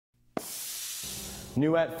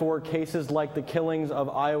New at 4, cases like the killings of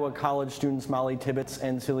Iowa college students Molly Tibbetts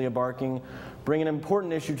and Celia Barking bring an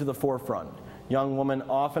important issue to the forefront. Young women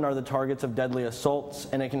often are the targets of deadly assaults,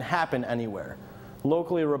 and it can happen anywhere.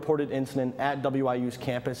 Locally, a reported incident at WIU's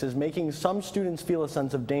campus is making some students feel a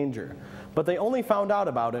sense of danger, but they only found out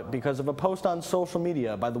about it because of a post on social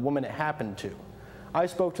media by the woman it happened to. I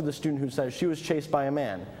spoke to the student who says she was chased by a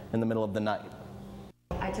man in the middle of the night.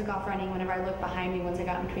 I took off running whenever I looked behind me once I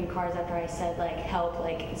got in between cars after I said, like, help,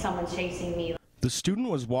 like, someone's chasing me. The student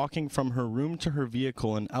was walking from her room to her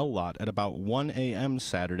vehicle in L Lot at about 1 a.m.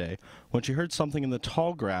 Saturday when she heard something in the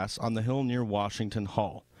tall grass on the hill near Washington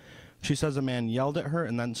Hall. She says a man yelled at her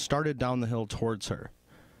and then started down the hill towards her.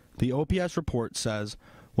 The OPS report says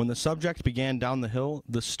when the subject began down the hill,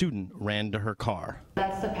 the student ran to her car.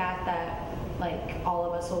 That's the path that, like, all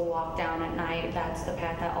of us will walk down at night. That's the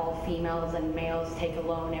path that all females and males take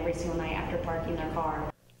alone every single night after parking their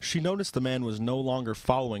car. She noticed the man was no longer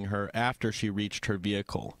following her after she reached her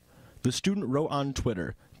vehicle. The student wrote on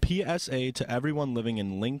Twitter, "PSA to everyone living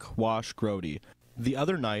in Link, Wash, Grody. The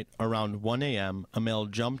other night, around 1 a.m., a male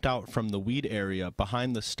jumped out from the weed area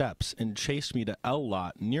behind the steps and chased me to L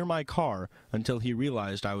Lot near my car until he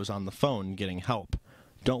realized I was on the phone getting help.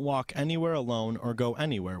 Don't walk anywhere alone or go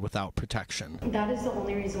anywhere without protection." That is the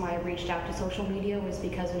only reason why I reached out to social media, was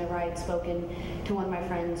because whenever I had spoken to one of my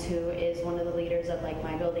friends who is one of the leaders of, like,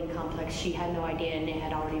 my building complex, she had no idea, and it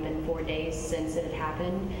had already been 4 days since it had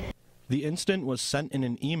happened. The incident was sent in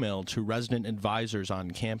an email to resident advisors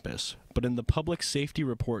on campus, but in the public safety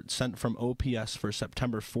report sent from OPS for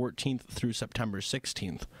September 14th through September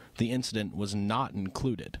 16th, the incident was not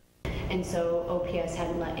included. And so OPS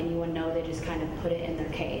hadn't let anyone know. They just kind of put it in their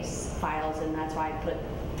case files, and that's why I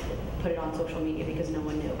put it on social media, because no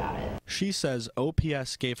one knew about it. She says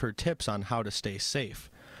OPS gave her tips on how to stay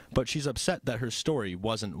safe, but she's upset that her story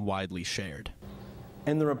wasn't widely shared.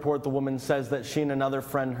 In the report, the woman says that she and another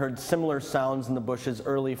friend heard similar sounds in the bushes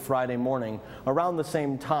early Friday morning around the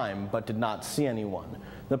same time, but did not see anyone.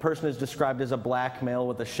 The person is described as a black male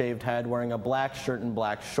with a shaved head, wearing a black shirt and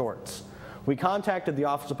black shorts. We contacted the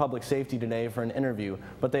Office of Public Safety today for an interview,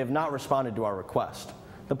 but they have not responded to our request.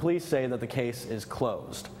 The police say that the case is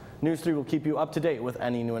closed. News 3 will keep you up to date with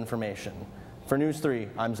any new information. For News 3,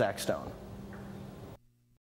 I'm Zach Stone.